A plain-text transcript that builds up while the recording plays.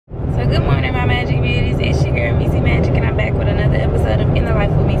Good morning, my magic beauties. It's your girl, Missy Magic, and I'm back with another episode of In the Life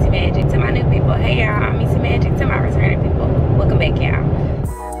with Missy Magic. To my new people, hey y'all, I'm Missy Magic. To my returning people, welcome back, y'all.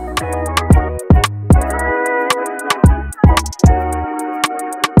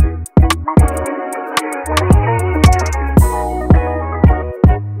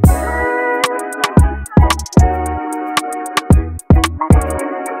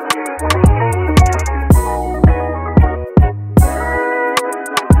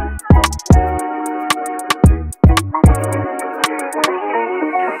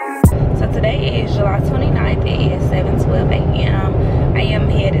 Today is July 29th. It is 7:12 a.m. I am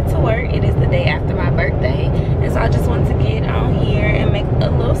headed to work. It is the day after my birthday, and so I just wanted to get on here and make a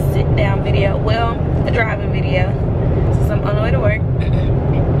little sit down video, well, a driving video, since I'm on the way to work.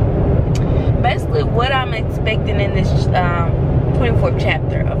 Basically what I'm expecting in this 24th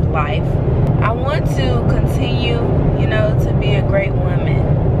chapter of life. I want to continue, you know, to be a great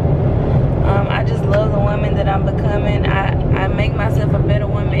woman. I just love the woman that I'm becoming. I make myself a better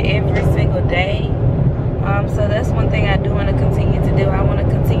woman every single day. So that's one thing I do want to continue to do. I want to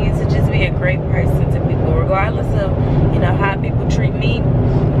continue to just be a great person to people, regardless of, you know, how people treat me.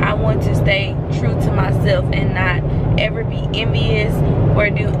 I want to stay true to myself and not ever be envious or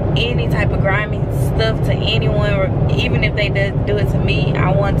do any type of grimy stuff to anyone, or even if they do it to me.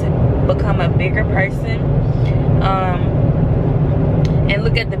 I want to become a bigger person. And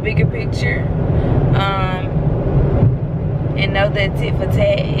look at the bigger picture, and know that tit for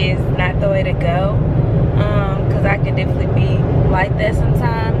tat is not the way to go, because I can definitely be like that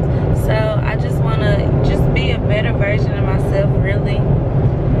sometimes. So I just want to just be a better version of myself, really.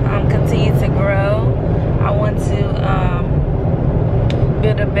 Continue to grow. I want to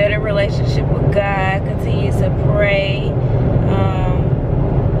build a better relationship with God, continue to pray.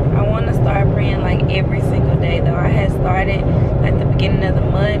 I want to start praying like every single day, though. I had started at the beginning of the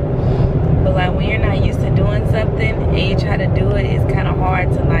month, but like when you're not used to doing something and you try to do it, it's kind of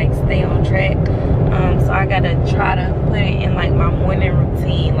hard to like stay on track. So I gotta try to put it in like my morning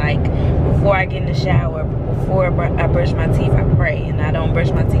routine. Like before I get in the shower, before I brush my teeth, I pray, and I don't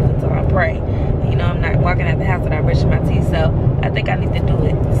brush my teeth until I pray. You know, I'm not walking out the house without brushing my teeth, so I think I need to do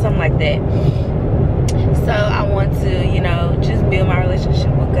it, something like that. So I want to, you know, just build my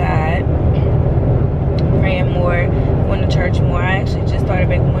relationship with God, praying more, going to church more. I actually just started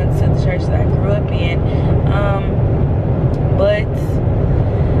back going to the church that I grew up in, but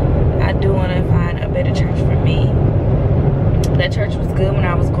I do want to find a better church for me. That church was good when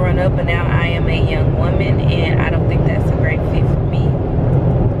I was growing up, but now I am a young woman, and I don't think that's a great fit for me.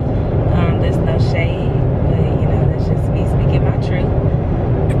 There's no shade, but you know, that's just me speaking my truth.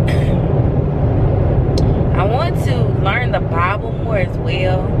 I want to learn the Bible more as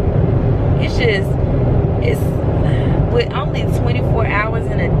well. It's with only 24 hours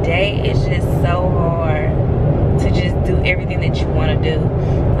in a day, it's just so hard to just do everything that you want to do.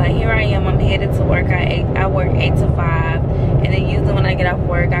 Like here I am, I'm headed to work. I work 8 to 5, and then usually when I get off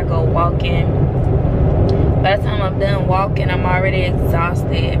work, I go walking. By the time I'm done walking, I'm already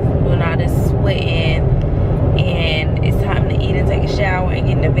exhausted from doing all this sweating, and it's time to eat and take a shower and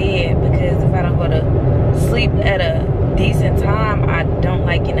get into bed, because if I don't go to sleep at a decent time, I don't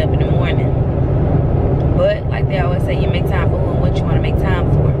like getting up in the morning. But like they always say, you make time for what you want to make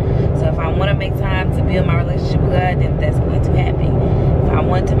time for. So if I want to make time to build my relationship with God, then that's going to happen. If I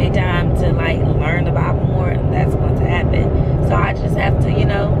want to make time to like learn the Bible more, that's going to happen. So I just have to, you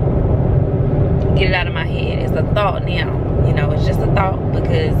know, get it out of my head. It's a thought now, you know, it's just a thought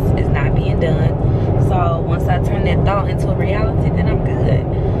because it's not being done. So once I turn that thought into a reality, then I'm good.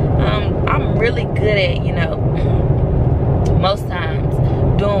 I'm really good at, you know, most times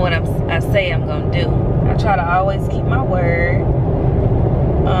doing what I say I'm gonna do. I try to always keep my word.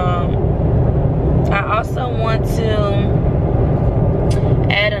 I also want to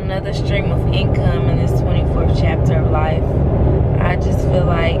add another stream of income in this 24th chapter of life. I just feel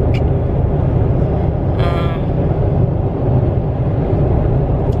like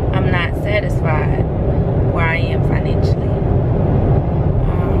I'm not satisfied where I am financially.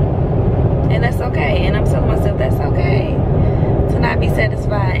 And that's okay. And I'm telling myself that's okay to not be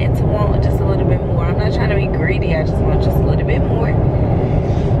satisfied and to want just a little bit more. I'm not trying to be greedy. I just want just a little bit more.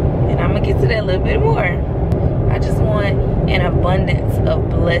 And I'm going to get to that a little bit more. I just want an abundance of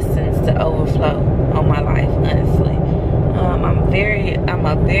blessings to overflow on my life, honestly. I'm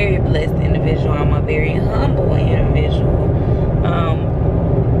a very blessed individual. I'm a very humble individual.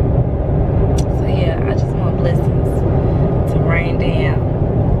 So yeah, I just want blessings to rain down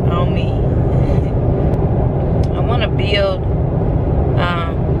on me. I want to build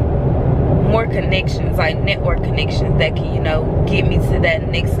more connections connections, like network connections that can, you know, get me to that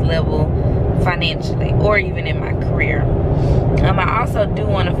next level financially or even in my career. I also do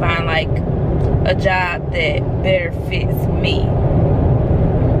want to find like a job that better fits me,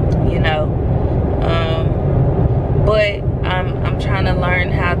 you know. But I'm trying to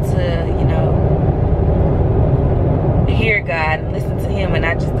learn how to, you know, hear God and listen to him and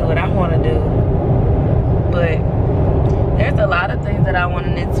not just do what I want to do. But there's a lot of things that I want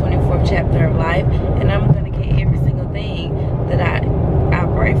in this 24th chapter of life, and I'm going to get every single thing that I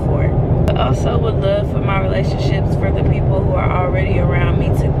pray for. I also would love for my relationships, for the people who are already around me,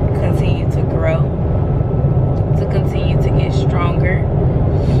 to continue to grow, to continue to get stronger.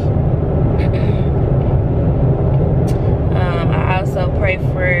 I also pray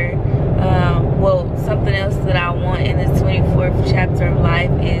for, well, something else that I want in this 24th chapter of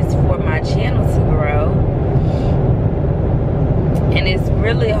life is for my channel to grow. And it's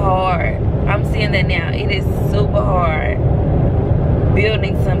really hard. I'm seeing that now. It is super hard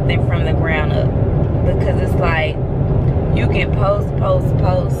building something from the ground up, because it's like you can post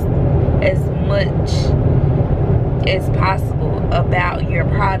as much as possible about your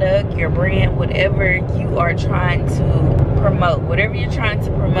product, your brand, whatever you are trying to promote, whatever you're trying to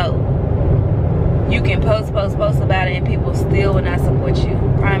promote. You can post about it and people still will not support you.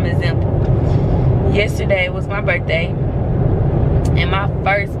 Prime example, yesterday was my birthday, and my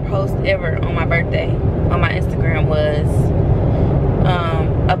first post ever on my birthday on my Instagram was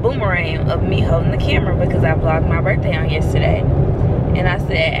a boomerang of me holding the camera, because I vlogged my birthday on yesterday. And I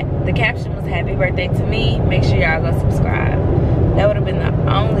said, the caption was happy birthday to me, make sure y'all go subscribe. That would have been the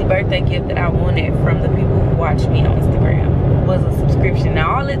only birthday gift that I wanted from the people who watch me on Instagram, was a subscription.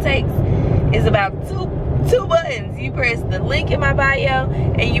 Now all it takes is about two buttons. You press the link in my bio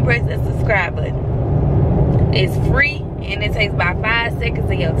and you press the subscribe button. It's free and it takes about 5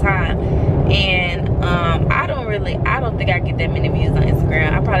 seconds of your time. And I don't think I get that many views on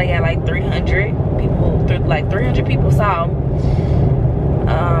Instagram. I probably got like 300 people, like 300 people saw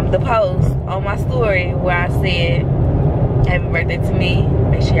the post on my story where I said happy birthday to me,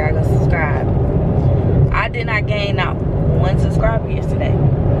 make sure y'all go subscribe. I did not gain not one subscriber yesterday.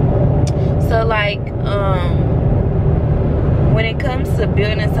 So like when it comes to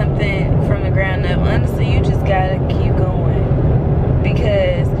building something from the ground up, honestly, you just gotta keep going,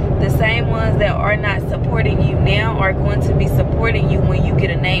 because the same ones that are not supporting you now are going to be supporting you when you get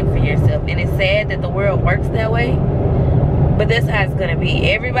a name for yourself. And it's sad that the world works that way, but that's how it's gonna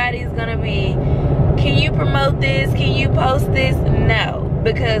be. Everybody's gonna be, can you promote this? Can you post this? No,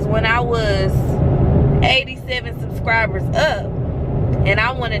 because when I was 87 subscribers up and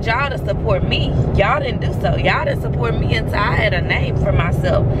I wanted y'all to support me, y'all didn't do so. Y'all didn't support me until I had a name for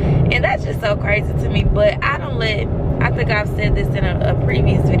myself. And that's just so crazy to me. But I don't let, I think I've said this in a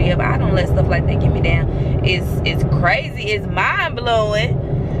previous video, but I don't let stuff like that get me down. It's crazy, it's mind-blowing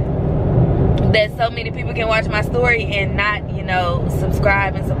that so many people can watch my story and not, you know,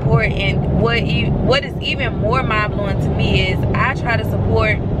 subscribe and support. And what is even more mind-blowing to me is I try to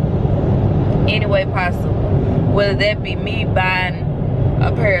support any way possible, whether that be me buying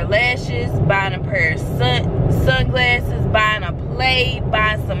a pair of lashes, buying a pair of sunglasses, buying a plate,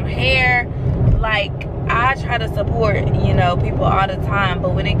 buying some hair. Like, I try to support, you know, people all the time,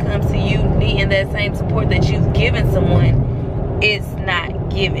 but when it comes to you needing that same support that you've given someone, it's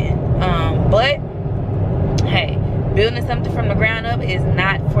not given. But hey, building something from the ground up is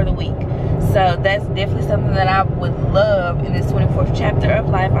not for the weak. So that's definitely something that I would love in this 24th chapter of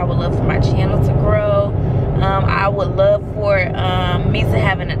life. I would love for my channel to grow. I would love for me to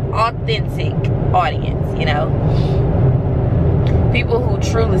have an authentic audience, you know, people who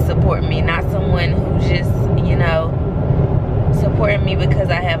truly support me, not someone who just, you know, supporting me because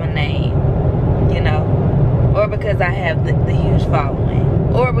I have a name, you know, or because I have the huge following,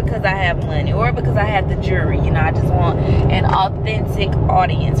 or because I have money, or because I have the jewelry. You know, I just want an authentic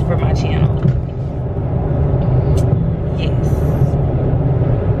audience for my channel. Yes.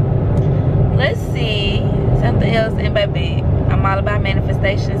 Let's see something else. And baby, I'm all about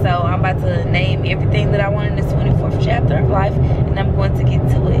manifestation, so I'm about to name everything that I want in this 24th chapter of life, and I'm going to get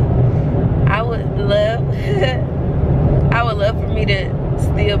to it. I would love I would love for me to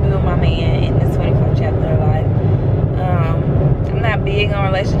still be with my man in this 24th chapter of life. I'm not big on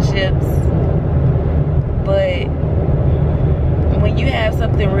relationships, but when you have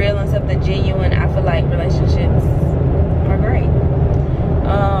something real and something genuine, I feel like relationships are great.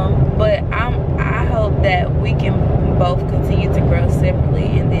 But I hope that we can both continue to grow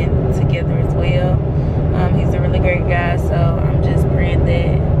separately and then together as well. He's a really great guy, so I'm just praying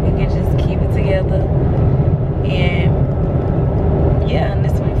that we can just keep it together. And yeah, in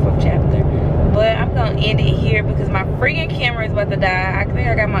this 24th chapter. But I'm gonna about to die. I think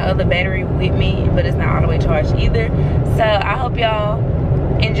I got my other battery with me, but it's not all the way charged either. So I hope y'all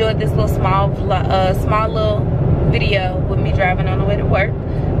enjoyed this little small little video with me driving on the way to work.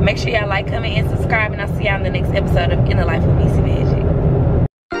 Make sure y'all like, comment, and subscribe, and I'll see y'all in the next episode of In the Life of BCB.